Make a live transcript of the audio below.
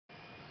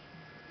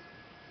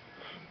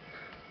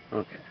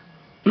Okay.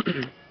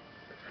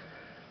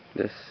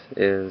 This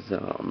is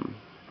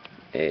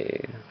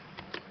a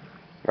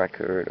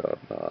record of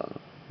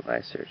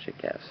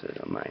Lysergic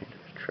Acid Amide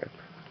trip.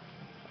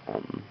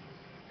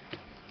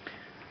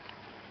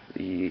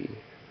 The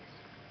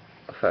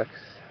effects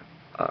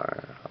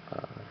are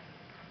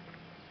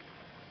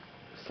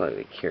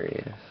slightly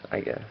curious,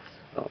 I guess.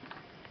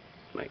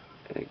 Like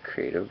a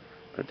creative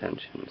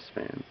attention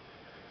span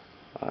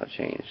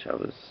changed. I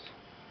was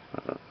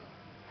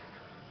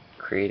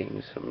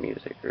creating some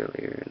music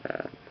earlier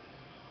that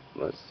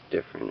was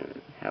different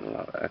and had a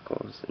lot of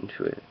echoes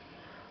into it,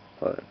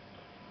 but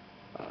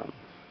I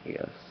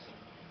guess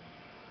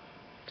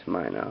to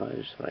my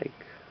knowledge, like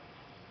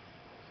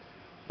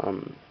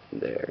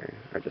there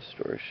are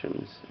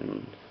distortions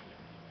and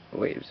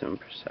waves in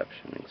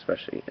perception,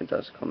 especially it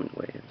does come in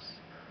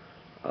waves,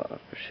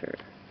 for sure.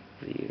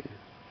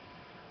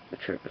 The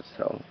trip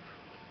itself,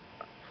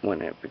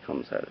 when it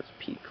becomes at its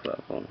peak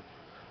level,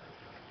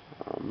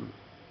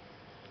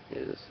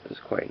 is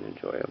quite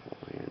enjoyable,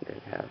 and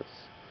it has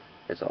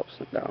its ups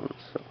and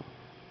downs. So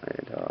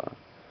it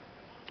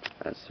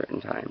at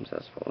certain times,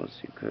 I suppose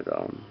you could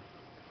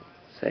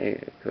say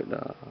it could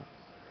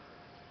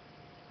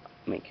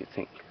make you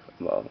think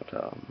about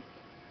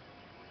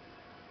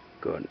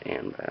good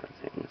and bad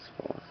things,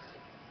 both.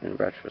 In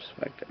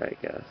retrospect, I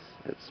guess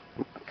it's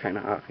kind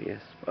of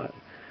obvious, but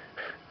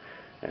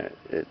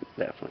it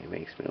definitely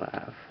makes me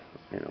laugh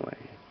in a way,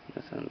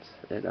 in a sense.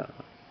 There's a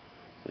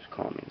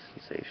calming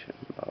sensation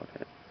about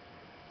it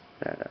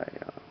that I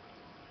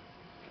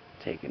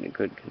take into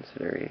good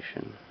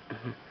consideration,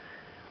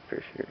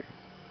 for sure.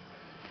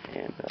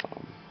 And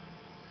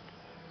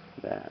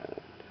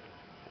that,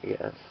 I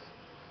guess,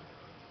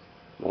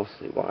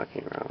 mostly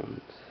walking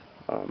around,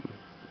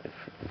 if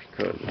you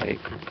could,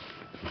 like,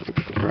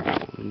 the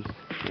ground,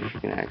 if you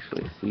can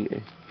actually see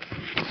it,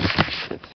 it's